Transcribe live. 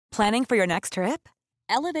Planning for your next trip?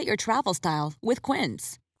 Elevate your travel style with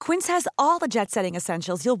Quince. Quince has all the jet-setting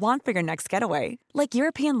essentials you'll want for your next getaway, like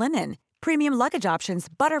European linen, premium luggage options,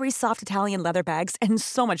 buttery soft Italian leather bags, and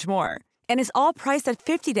so much more. And is all priced at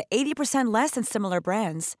 50 to 80% less than similar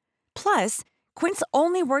brands. Plus, Quince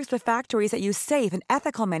only works with factories that use safe and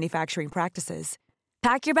ethical manufacturing practices.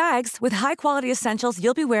 Pack your bags with high-quality essentials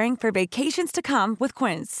you'll be wearing for vacations to come with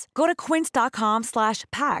Quince. Go to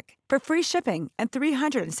quince.com/pack for free shipping and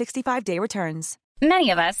 365-day returns. Many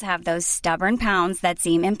of us have those stubborn pounds that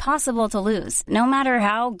seem impossible to lose, no matter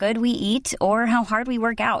how good we eat or how hard we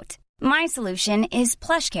work out. My solution is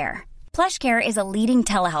PlushCare. PlushCare is a leading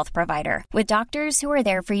telehealth provider with doctors who are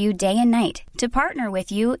there for you day and night to partner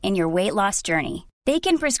with you in your weight loss journey. They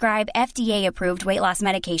can prescribe FDA-approved weight loss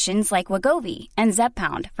medications like Wegovy and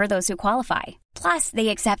Zepbound for those who qualify. Plus, they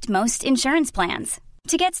accept most insurance plans.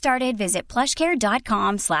 To get started, visit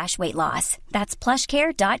plushcare.com/weightloss. That's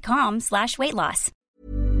plushcare.com/weightloss.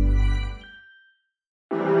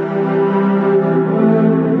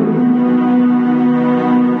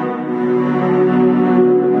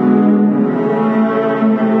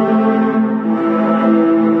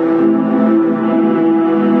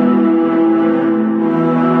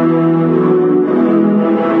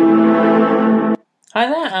 Hi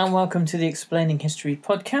there and welcome to the Explaining History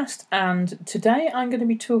podcast, and today I'm going to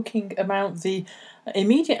be talking about the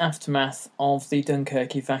immediate aftermath of the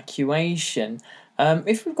Dunkirk evacuation.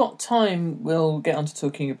 If we've got time, we'll get on to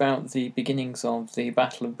talking about the beginnings of the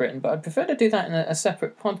Battle of Britain, but I'd prefer to do that in a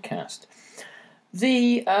separate podcast.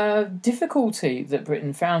 The difficulty that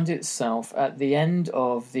Britain found itself at the end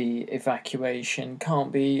of the evacuation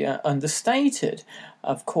can't be understated.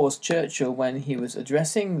 Of course, Churchill, when he was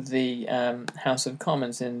addressing the House of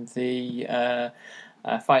Commons in the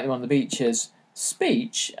Fight Them on the Beaches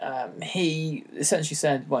speech, he essentially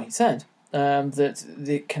said, that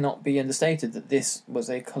it cannot be understated that this was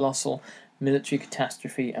a colossal military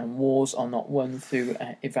catastrophe and wars are not won through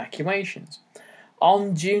evacuations.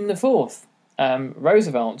 On June the 4th,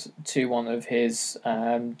 Roosevelt, to one of his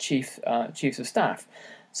chiefs of staff,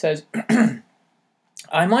 said,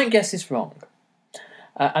 "I might guess this wrong,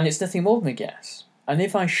 and it's nothing more than a guess, and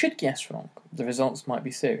if I should guess wrong, the results might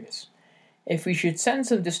be serious. If we should send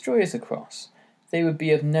some destroyers across, they would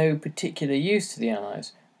be of no particular use to the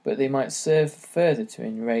Allies, but they might serve further to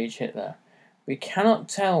enrage Hitler. We cannot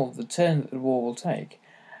tell the turn that the war will take,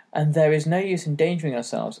 and there is no use endangering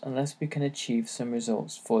ourselves unless we can achieve some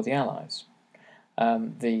results for the Allies."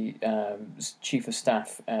 The chief of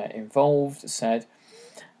staff involved said,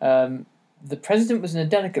 "The president was in a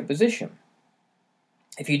delicate position.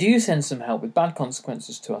 If you do send some help with bad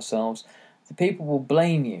consequences to ourselves, the people will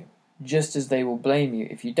blame you, just as they will blame you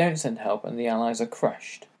if you don't send help and the Allies are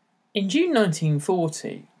crushed." In June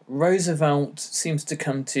 1940, Roosevelt seems to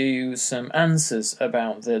come to some answers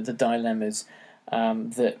about the dilemmas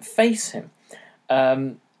that face him.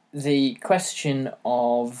 The question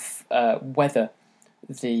of whether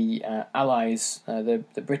the Allies, the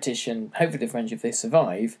British and hopefully the French, if they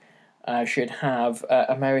survive, should have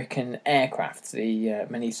American aircraft, the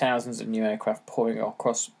many thousands of new aircraft pouring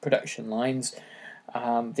across production lines.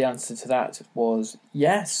 The answer to that was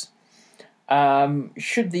yes.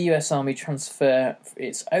 Should the US Army transfer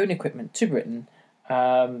its own equipment to Britain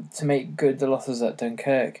to make good the losses at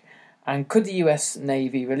Dunkirk? And could the US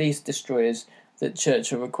Navy release destroyers that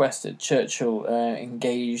Churchill requested? Churchill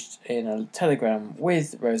engaged in a telegram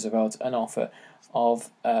with Roosevelt an offer of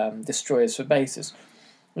destroyers for bases.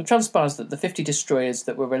 It transpires that the 50 destroyers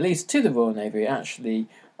that were released to the Royal Navy actually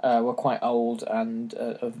were quite old and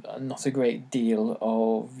of not a great deal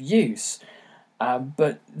of use.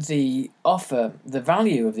 But the offer, the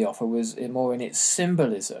value of the offer was more in its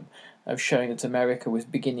symbolism of showing that America was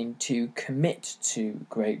beginning to commit to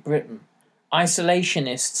Great Britain.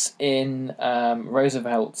 Isolationists in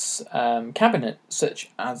Roosevelt's cabinet, such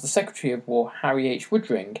as the Secretary of War Harry H.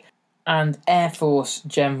 Woodring and Air Force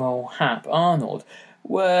General Hap Arnold,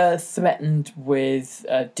 were threatened with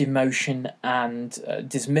demotion and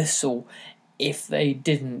dismissal if they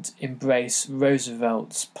didn't embrace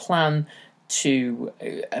Roosevelt's plan to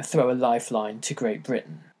throw a lifeline to Great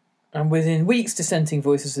Britain. And within weeks, dissenting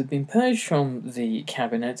voices had been purged from the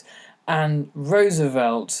cabinet, and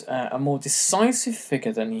Roosevelt, a more decisive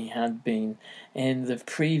figure than he had been in the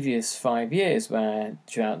previous 5 years, where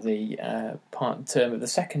throughout the term of the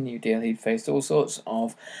Second New Deal he'd faced all sorts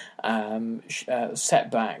of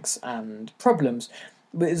setbacks and problems,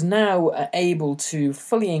 but is now able to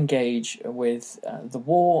fully engage with the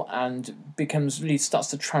war and really starts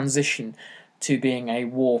to transition to being a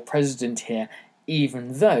war president here,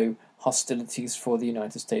 even though hostilities for the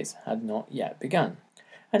United States had not yet begun.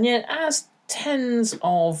 And yet, as tens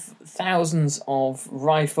of thousands of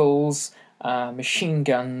rifles, machine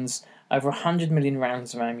guns, over 100 million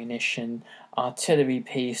rounds of ammunition, artillery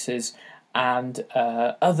pieces, and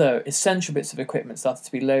other essential bits of equipment started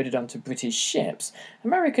to be loaded onto British ships,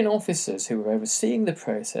 American officers who were overseeing the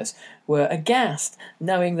process were aghast,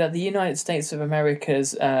 knowing that the United States of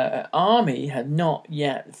America's army had not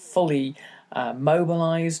yet fully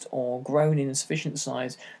mobilised or grown in sufficient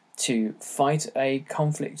size to fight a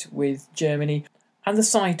conflict with Germany, and the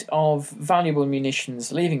sight of valuable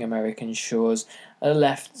munitions leaving American shores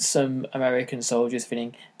left some American soldiers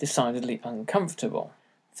feeling decidedly uncomfortable.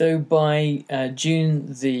 Though by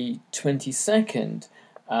June the 22nd,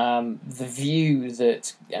 the view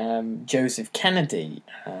that Joseph Kennedy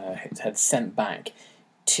had sent back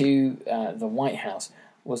to the White House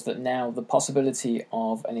was that now the possibility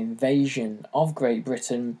of an invasion of Great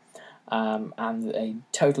Britain and a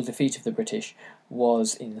total defeat of the British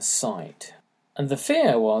was in sight. And the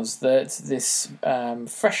fear was that this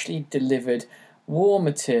freshly delivered war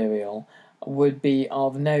material would be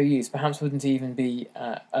of no use, perhaps wouldn't even be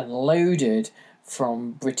unloaded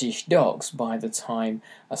from British docks by the time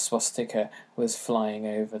a swastika was flying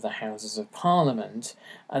over the Houses of Parliament,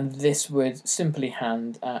 and this would simply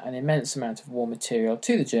hand an immense amount of war material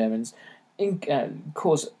to the Germans,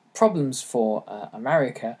 cause problems for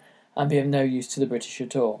America, and be of no use to the British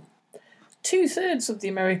at all. 2/3 of the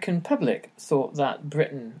American public thought that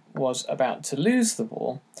Britain was about to lose the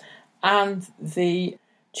war, and the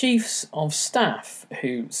chiefs of staff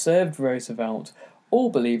who served Roosevelt all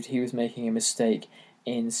believed he was making a mistake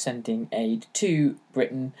in sending aid to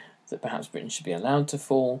Britain, that perhaps Britain should be allowed to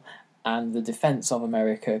fall, and the defence of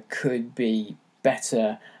America could be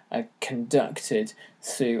better conducted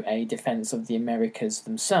through a defence of the Americas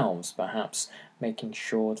themselves, perhaps making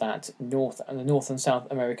sure that the North and South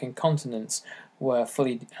American continents were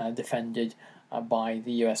fully defended by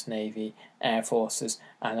the US Navy, Air Forces,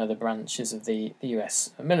 and other branches of the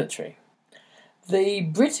US military. The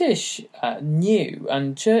British knew,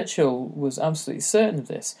 and Churchill was absolutely certain of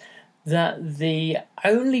this, that the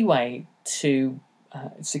only way to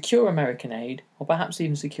secure American aid, or perhaps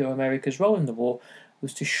even secure America's role in the war,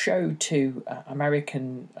 was to show to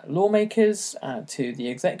American lawmakers, to the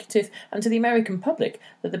executive, and to the American public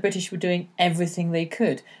that the British were doing everything they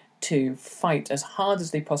could to fight as hard as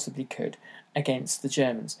they possibly could against the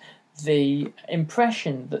Germans. The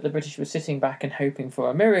impression that the British were sitting back and hoping for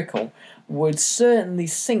a miracle would certainly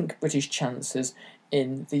sink British chances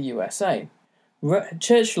in the USA.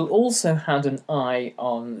 Churchill also had an eye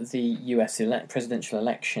on the US presidential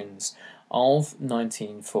elections of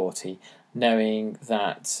 1940, knowing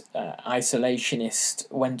that isolationist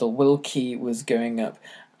Wendell Willkie was going up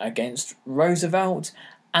against Roosevelt,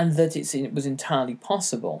 and that it was entirely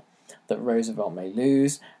possible that Roosevelt may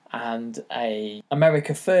lose, and a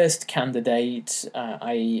America First candidate,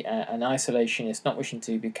 i.e. an isolationist not wishing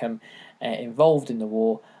to become involved in the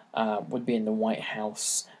war, would be in the White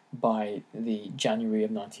House by the January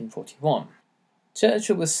of 1941.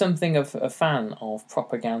 Churchill was something of a fan of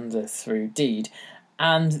propaganda through deed,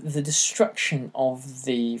 and the destruction of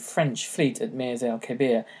the French fleet at Mirs el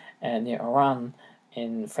Kebir near Oran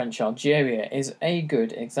in French Algeria is a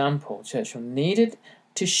good example. Churchill needed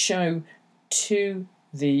to show to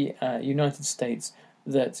the United States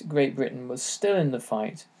that Great Britain was still in the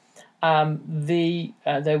fight.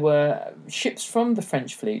 There were ships from the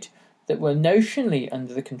French fleet that were notionally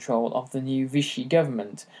under the control of the new Vichy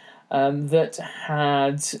government that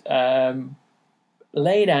had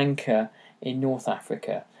laid anchor in North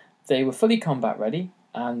Africa. They were fully combat ready,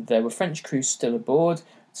 and there were French crews still aboard,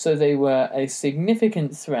 so they were a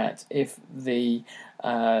significant threat if the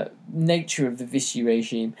nature of the Vichy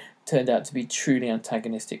regime turned out to be truly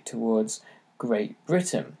antagonistic towards Great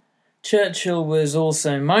Britain. Churchill was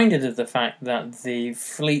also minded of the fact that the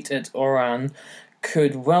fleet at Oran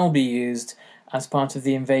could well be used as part of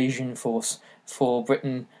the invasion force for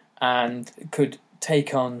Britain and could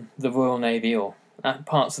take on the Royal Navy or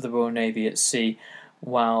parts of the Royal Navy at sea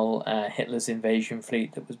while Hitler's invasion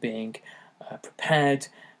fleet that was being prepared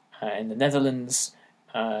in the Netherlands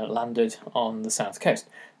landed on the south coast.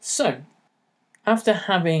 So, after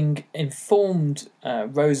having informed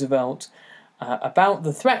Roosevelt about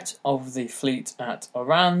the threat of the fleet at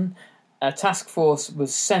Oran, a task force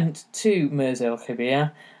was sent to Mirs el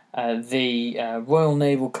Kebir. The Royal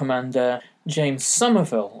Naval Commander James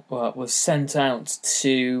Somerville was sent out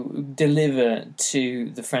to deliver to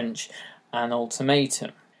the French an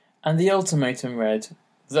ultimatum. And the ultimatum read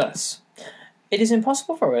thus: "It is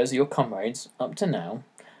impossible for us, your comrades, up to now,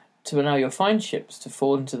 to allow your fine ships to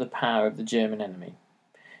fall into the power of the German enemy.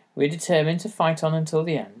 We are determined to fight on until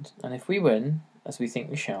the end, and if we win, as we think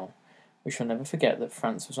we shall never forget that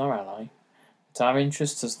France was our ally, that our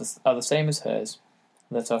interests are the same as hers,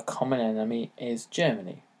 and that our common enemy is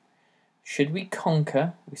Germany. Should we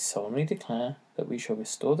conquer, we solemnly declare that we shall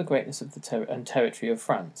restore the greatness of the territory of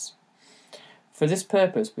France. For this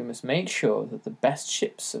purpose, we must make sure that the best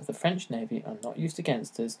ships of the French Navy are not used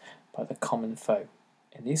against us by the common foe.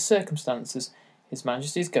 In these circumstances, His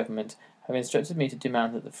Majesty's Government have instructed me to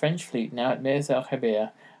demand that the French fleet now at Mirs el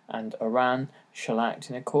Khabir and Oran shall act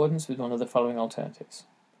in accordance with one of the following alternatives.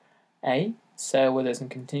 A. Sail with us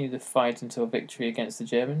and continue the fight until victory against the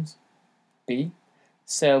Germans. B.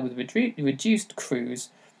 Sail with reduced crews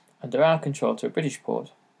under our control to a British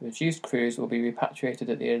port. The reduced crews will be repatriated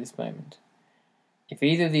at the earliest moment. If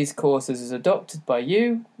either of these courses is adopted by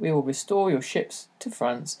you, we will restore your ships to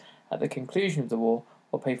France at the conclusion of the war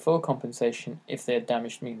or pay full compensation if they are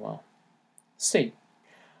damaged meanwhile. C.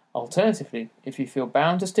 Alternatively, if you feel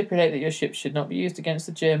bound to stipulate that your ships should not be used against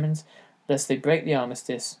the Germans lest they break the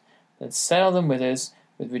armistice, then sail them with us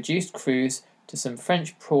with reduced crews to some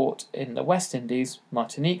French port in the West Indies,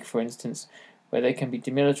 Martinique for instance, where they can be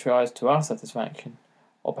demilitarized to our satisfaction,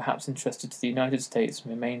 or perhaps entrusted to the United States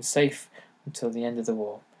and remain safe until the end of the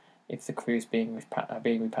war, if the crews are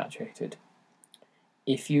being repatriated.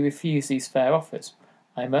 If you refuse these fair offers,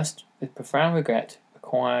 I must, with profound regret,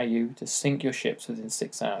 require you to sink your ships within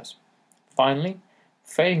 6 hours. Finally,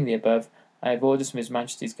 failing the above, I have orders from His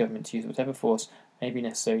Majesty's Government to use whatever force may be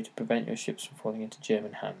necessary to prevent your ships from falling into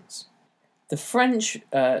German hands. The French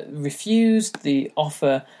refused the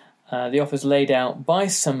offers laid out by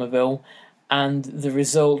Somerville, and the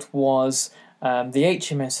result was the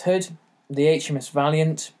HMS Hood, the HMS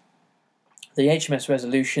Valiant, the HMS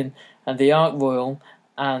Resolution, and the Ark Royal,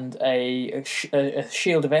 and a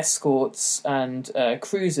shield of escorts and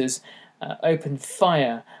cruisers opened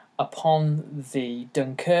fire upon the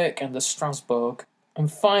Dunkirk and the Strasbourg,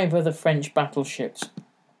 and 5 other French battleships,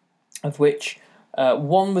 of which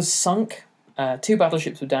one was sunk, 2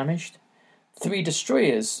 battleships were damaged, 3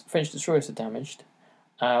 French destroyers are damaged,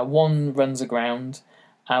 1 runs aground,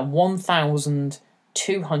 and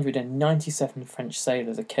 1,297 French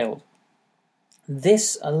sailors are killed.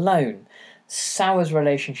 This alone sours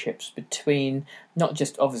relationships between not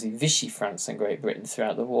just obviously Vichy France and Great Britain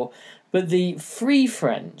throughout the war, but the Free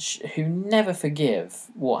French, who never forgive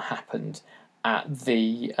what happened at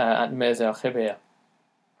Mirs el Khabir.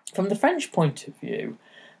 From the French point of view,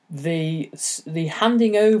 the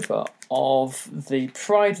handing over of the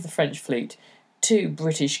pride of the French fleet to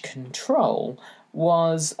British control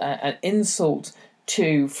was an insult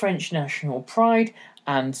to French national pride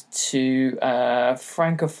and to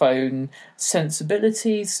Francophone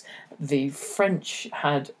sensibilities. The French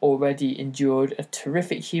had already endured a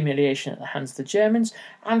terrific humiliation at the hands of the Germans,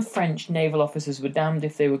 and French naval officers were damned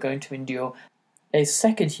if they were going to endure a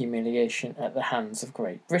second humiliation at the hands of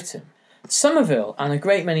Great Britain. Somerville and a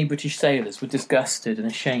great many British sailors were disgusted and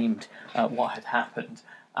ashamed at what had happened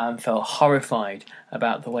and felt horrified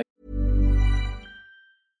about the way.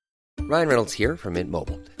 Ryan Reynolds here from Mint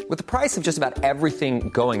Mobile. With the price of just about everything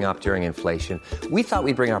going up during inflation, we thought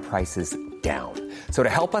we'd bring our prices down. So to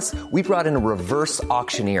help us, we brought in a reverse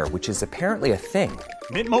auctioneer, which is apparently a thing.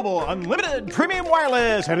 Mint Mobile Unlimited Premium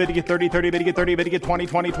Wireless. How to get 30, 30, bit to get 30, bit to get 20,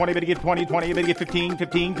 20, 20, bit to get 20, 20, bit to get 15,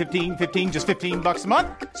 15, 15, 15, just $15 a month?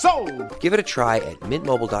 Sold! Give it a try at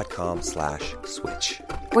mintmobile.com/switch.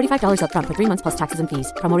 $45 up front for 3 months plus taxes and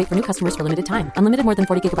fees. Promo rate for new customers for limited time. Unlimited more than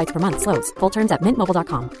 40 gigabytes per month. Slows full terms at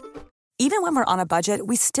mintmobile.com. Even when we're on a budget,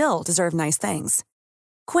 we still deserve nice things.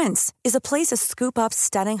 Quince is a place to scoop up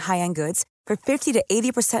stunning high-end goods for 50 to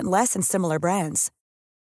 80% less than similar brands.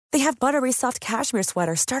 They have buttery soft cashmere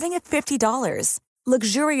sweaters starting at $50,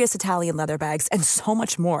 luxurious Italian leather bags, and so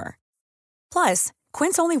much more. Plus,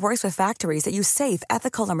 Quince only works with factories that use safe,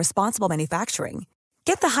 ethical, and responsible manufacturing.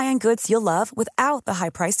 Get the high-end goods you'll love without the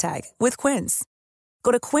high price tag with Quince.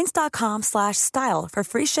 Go to quince.com/style for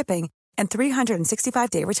free shipping and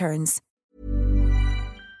 365-day returns.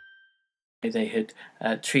 They had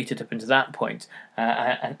treated up until that point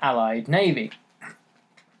an Allied navy.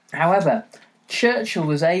 However, Churchill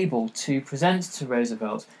was able to present to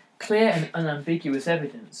Roosevelt clear and unambiguous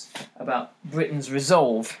evidence about Britain's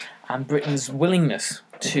resolve and Britain's willingness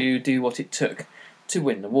to do what it took to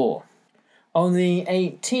win the war. On the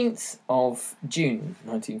 18th of June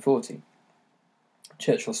 1940,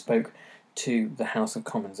 Churchill spoke to the House of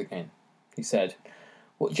Commons again. He said,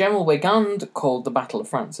 "What General Weygand called the Battle of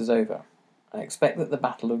France is over. I expect that the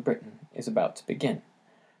Battle of Britain is about to begin.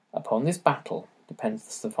 Upon this battle depends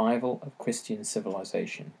the survival of Christian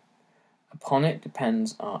civilization. Upon it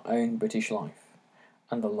depends our own British life.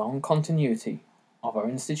 and the long continuity of our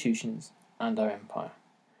institutions and our empire.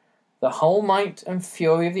 The whole might and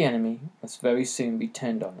fury of the enemy must very soon be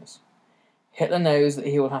turned on us. Hitler knows that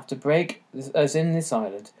he will have to break us in this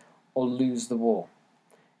island or lose the war.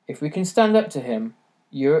 If we can stand up to him,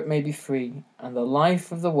 Europe may be free and the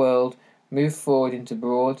life of the world move forward into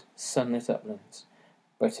broad, sunlit uplands.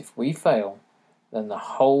 But if we fail, then the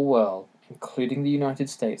whole world, including the United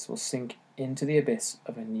States, will sink into the abyss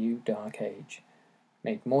of a new dark age,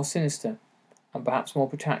 made more sinister and perhaps more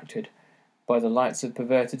protracted by the lights of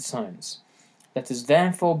perverted science. Let us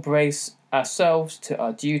therefore brace ourselves to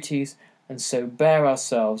our duties and so bear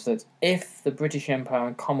ourselves that if the British Empire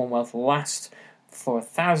and Commonwealth last for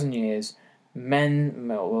 1,000 years, men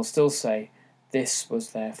will still say this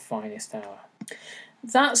was their finest hour.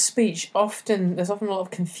 That speech, there's often a lot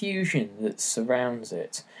of confusion that surrounds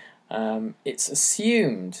it. It's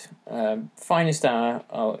assumed finest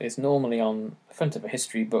hour is normally on the front of a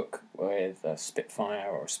history book with a Spitfire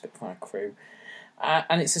or a Spitfire crew,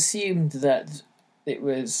 and it's assumed that it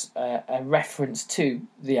was a reference to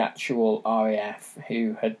the actual RAF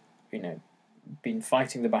who had, been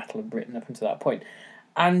fighting the Battle of Britain up until that point.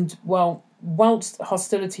 And whilst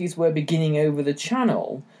hostilities were beginning over the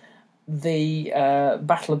Channel, the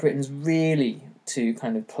Battle of Britain's really to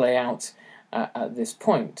kind of play out at this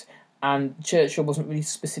point. And Churchill wasn't really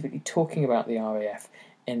specifically talking about the RAF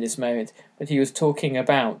in this moment, but he was talking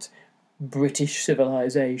about British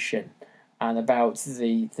civilization and about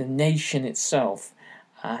the nation itself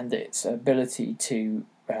and its ability to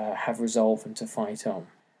have resolve and to fight on.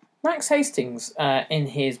 Max Hastings, in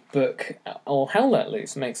his book All Hell Let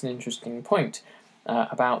Loose, makes an interesting point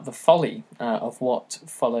about the folly of what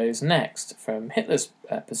follows next from Hitler's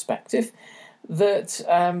perspective, that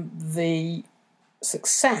the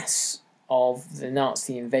success of the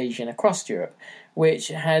Nazi invasion across Europe, which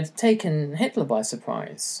had taken Hitler by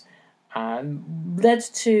surprise, led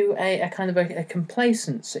to a kind of a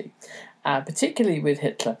complacency, particularly with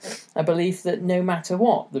Hitler, a belief that no matter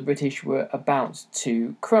what, the British were about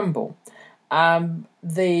to crumble.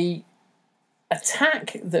 The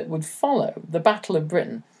attack that would follow, the Battle of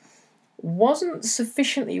Britain, wasn't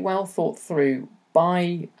sufficiently well thought through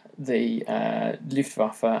by the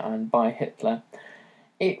Luftwaffe and by Hitler.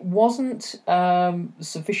 It wasn't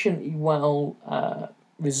sufficiently well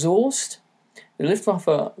resourced. The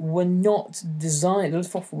Luftwaffe was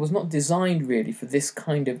not designed really for this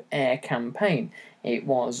kind of air campaign. It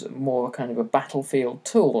was more kind of a battlefield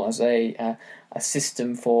tool as a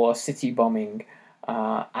system for city bombing,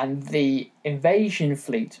 and the invasion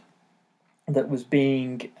fleet that was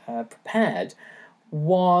being prepared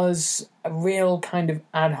was a real kind of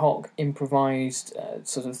ad hoc, improvised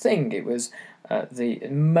sort of thing. It was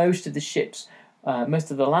most of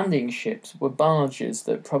the landing ships were barges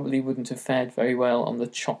that probably wouldn't have fared very well on the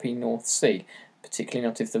choppy North Sea, particularly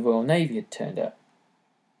not if the Royal Navy had turned up.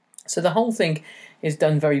 So the whole thing is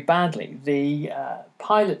done very badly. The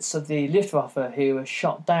pilots of the Luftwaffe who are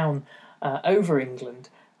shot down over England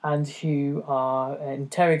and who are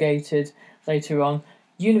interrogated later on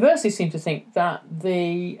universally seem to think that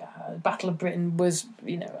the Battle of Britain was,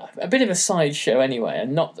 a bit of a sideshow anyway,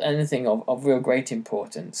 and not anything of real great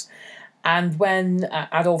importance. And when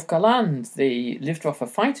Adolf Galland, the Luftwaffe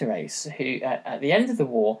fighter ace, who at the end of the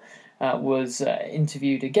war was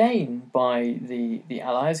interviewed again by the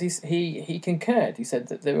Allies, he concurred. He said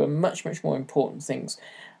that there were much, much more important things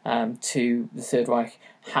to the Third Reich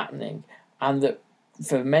happening, and that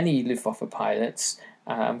for many Luftwaffe pilots,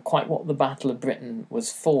 quite what the Battle of Britain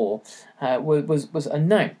was for was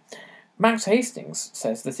unknown. Max Hastings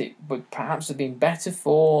says that it would perhaps have been better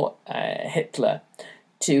for Hitler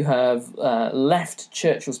to have left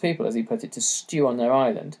Churchill's people, as he put it, to stew on their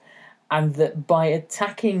island, and that by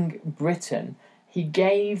attacking Britain, he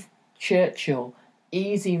gave Churchill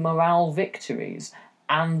easy morale victories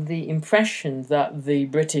and the impression that the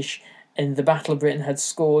British in the Battle of Britain had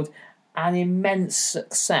scored an immense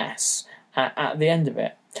success at the end of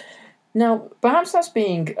it. Now, perhaps that's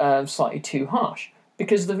being slightly too harsh,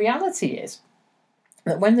 because the reality is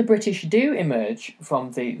that when the British do emerge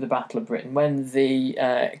from the Battle of Britain, when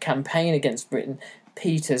the campaign against Britain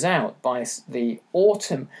peters out by the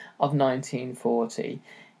autumn of 1940,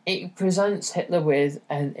 it presents Hitler with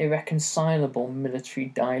an irreconcilable military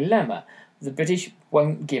dilemma. The British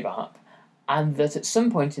won't give up, and that at some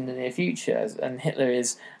point in the near future, and Hitler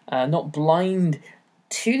is not blind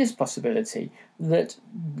to this possibility, that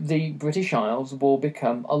the British Isles will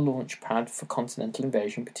become a launch pad for continental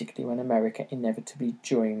invasion, particularly when America inevitably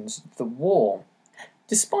joins the war.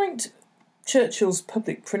 Despite Churchill's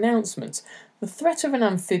public pronouncements, the threat of an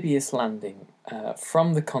amphibious landing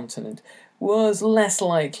from the continent was less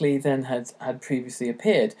likely than had previously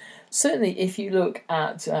appeared. Certainly, if you look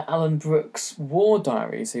at Alan Brooks' war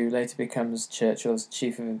diaries, who later becomes Churchill's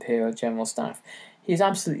Chief of Imperial General Staff, he's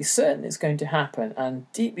absolutely certain it's going to happen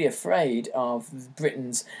and deeply afraid of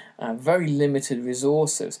Britain's very limited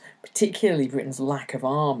resources, particularly Britain's lack of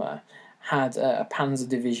armour. Had a Panzer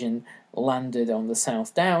division landed on the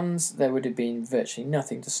South Downs, there would have been virtually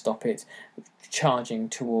nothing to stop it charging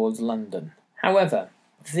towards London. However,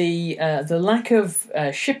 the lack of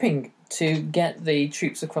shipping to get the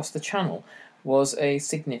troops across the Channel was a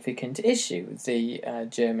significant issue. The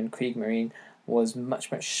German Kriegsmarine was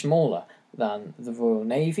much, much smaller than the Royal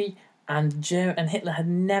Navy, and Hitler had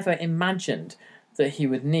never imagined that he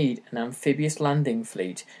would need an amphibious landing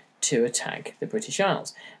fleet to attack the British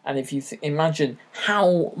Isles. And if you imagine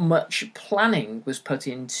how much planning was put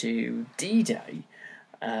into D-Day,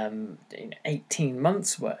 18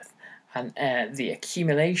 months worth, and the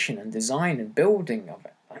accumulation and design and building of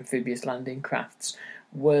amphibious landing crafts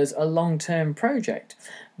was a long-term project.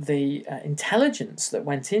 The intelligence that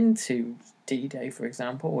went into D-Day, for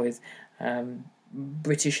example, with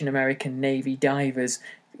British and American Navy divers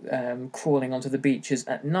crawling onto the beaches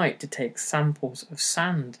at night to take samples of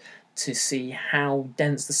sand to see how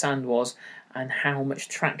dense the sand was and how much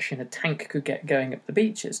traction a tank could get going up the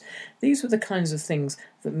beaches. These were the kinds of things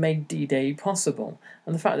that made D-Day possible.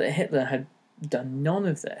 And the fact that Hitler had done none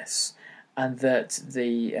of this, and that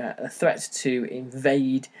the threat to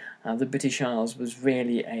invade the British Isles was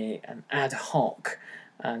really an ad hoc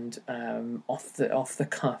and off the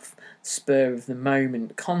cuff, spur of the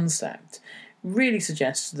moment concept, really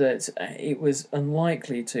suggests that it was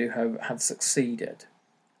unlikely to have succeeded.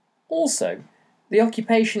 Also, the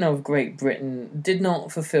occupation of Great Britain did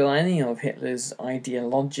not fulfil any of Hitler's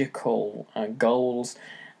ideological goals.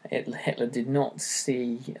 Hitler did not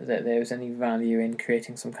see that there was any value in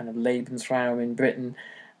creating some kind of Lebensraum in Britain,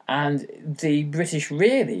 and the British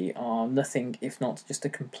really are nothing if not just a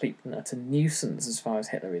complete and utter nuisance as far as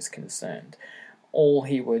Hitler is concerned. All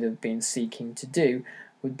he would have been seeking to do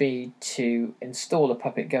would be to install a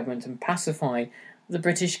puppet government and pacify the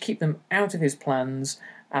British, keep them out of his plans,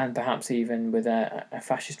 and perhaps even with a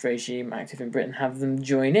fascist regime active in Britain, have them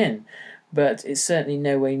join in. But it's certainly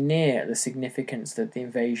nowhere near the significance that the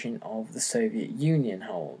invasion of the Soviet Union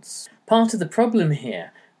holds. Part of the problem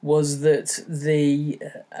here was that the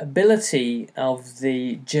ability of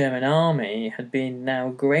the German army had been now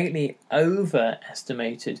greatly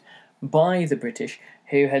overestimated by the British,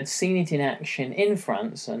 who had seen it in action in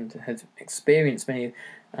France and had experienced, many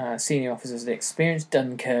senior officers had experienced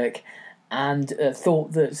Dunkirk, and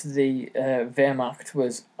thought that the Wehrmacht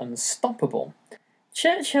was unstoppable.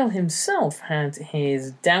 Churchill himself had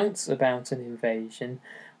his doubts about an invasion,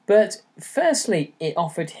 but firstly it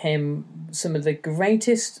offered him some of the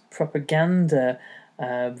greatest propaganda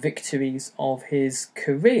victories of his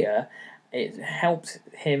career. It helped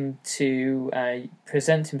him to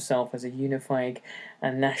present himself as a unifying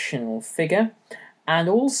national figure, and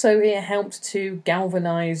also it helped to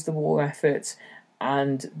galvanise the war effort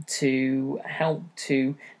and to help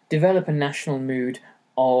to develop a national mood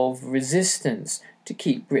of resistance to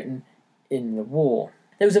keep Britain in the war.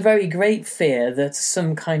 There was a very great fear that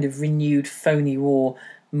some kind of renewed phony war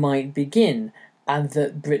might begin, and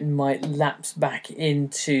that Britain might lapse back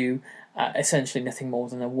into essentially nothing more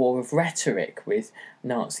than a war of rhetoric with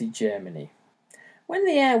Nazi Germany. When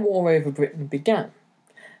the air war over Britain began,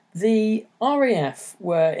 the RAF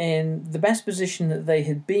were in the best position that they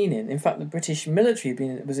had been in. In fact, the British military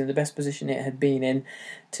was in the best position it had been in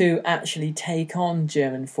to actually take on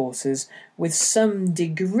German forces with some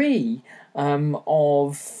degree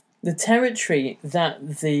of the territory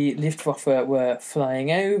that the Luftwaffe were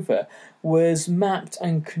flying over was mapped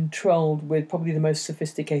and controlled with probably the most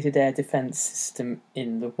sophisticated air defence system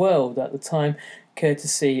in the world at the time,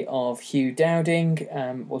 courtesy of Hugh Dowding.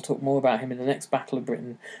 We'll talk more about him in the next Battle of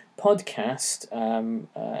Britain podcast.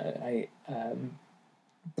 A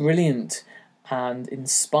brilliant and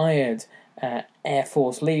inspired Air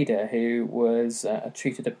Force leader who was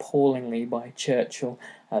treated appallingly by Churchill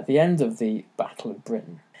at the end of the Battle of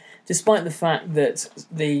Britain. Despite the fact that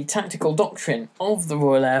the tactical doctrine of the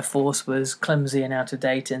Royal Air Force was clumsy and out of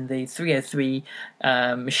date, and the 303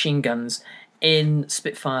 machine guns in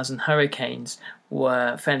Spitfires and Hurricanes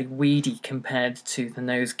were fairly weedy compared to the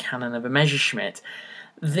nose cannon of a Messerschmitt,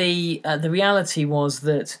 the reality was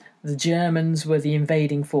that the Germans were the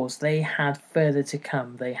invading force. They had further to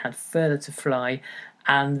come, they had further to fly,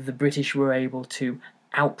 and the British were able to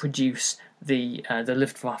outproduce the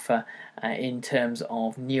Luftwaffe in terms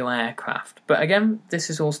of new aircraft. But again, this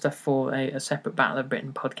is all stuff for a separate Battle of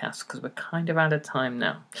Britain podcast, because we're kind of out of time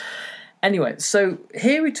now. Anyway, so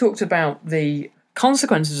here we talked about the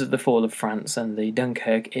consequences of the fall of France and the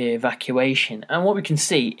Dunkirk evacuation, and what we can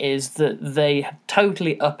see is that they have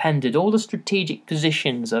totally upended all the strategic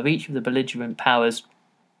positions of each of the belligerent powers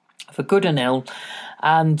for good and ill,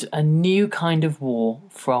 and a new kind of war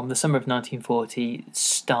from the summer of 1940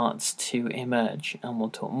 starts to emerge, and we'll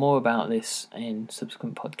talk more about this in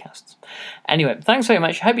subsequent podcasts. Anyway, thanks very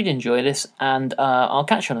much. I hope you did enjoy this, and I'll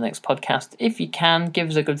catch you on the next podcast. If you can, give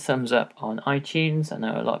us a good thumbs up on iTunes. I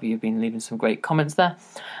know a lot of you have been leaving some great comments there.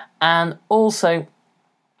 And also,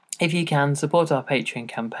 if you can, support our Patreon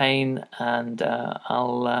campaign, and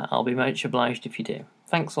I'll be much obliged if you do.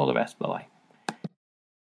 Thanks, all the rest. Bye-bye.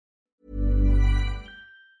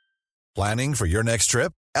 Planning for your next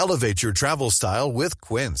trip? Elevate your travel style with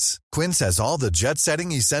Quince. Quince has all the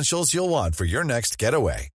jet-setting essentials you'll want for your next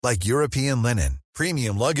getaway, like European linen,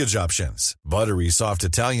 premium luggage options, buttery soft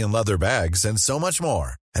Italian leather bags, and so much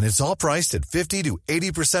more. And it's all priced at 50 to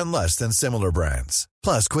 80% less than similar brands.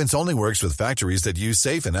 Plus, Quince only works with factories that use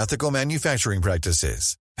safe and ethical manufacturing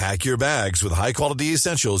practices. Pack your bags with high-quality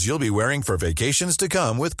essentials you'll be wearing for vacations to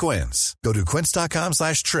come with Quince. Go to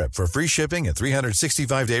quince.com/trip for free shipping and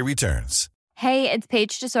 365-day returns. Hey, it's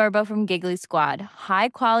Paige DeSorbo from Giggly Squad. High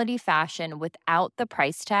quality fashion without the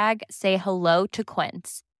price tag. Say hello to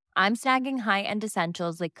Quince. I'm snagging high-end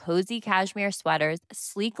essentials like cozy cashmere sweaters,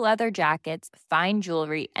 sleek leather jackets, fine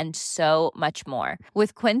jewelry, and so much more.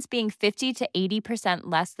 With Quince being 50 to 80%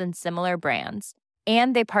 less than similar brands.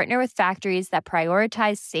 And they partner with factories that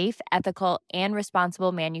prioritize safe, ethical, and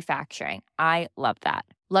responsible manufacturing. I love that.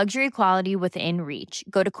 Luxury quality within reach.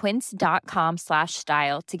 Go to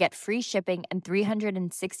quince.com/style to get free shipping and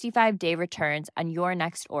 365-day returns on your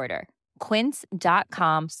next order.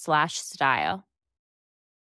 Quince.com/style.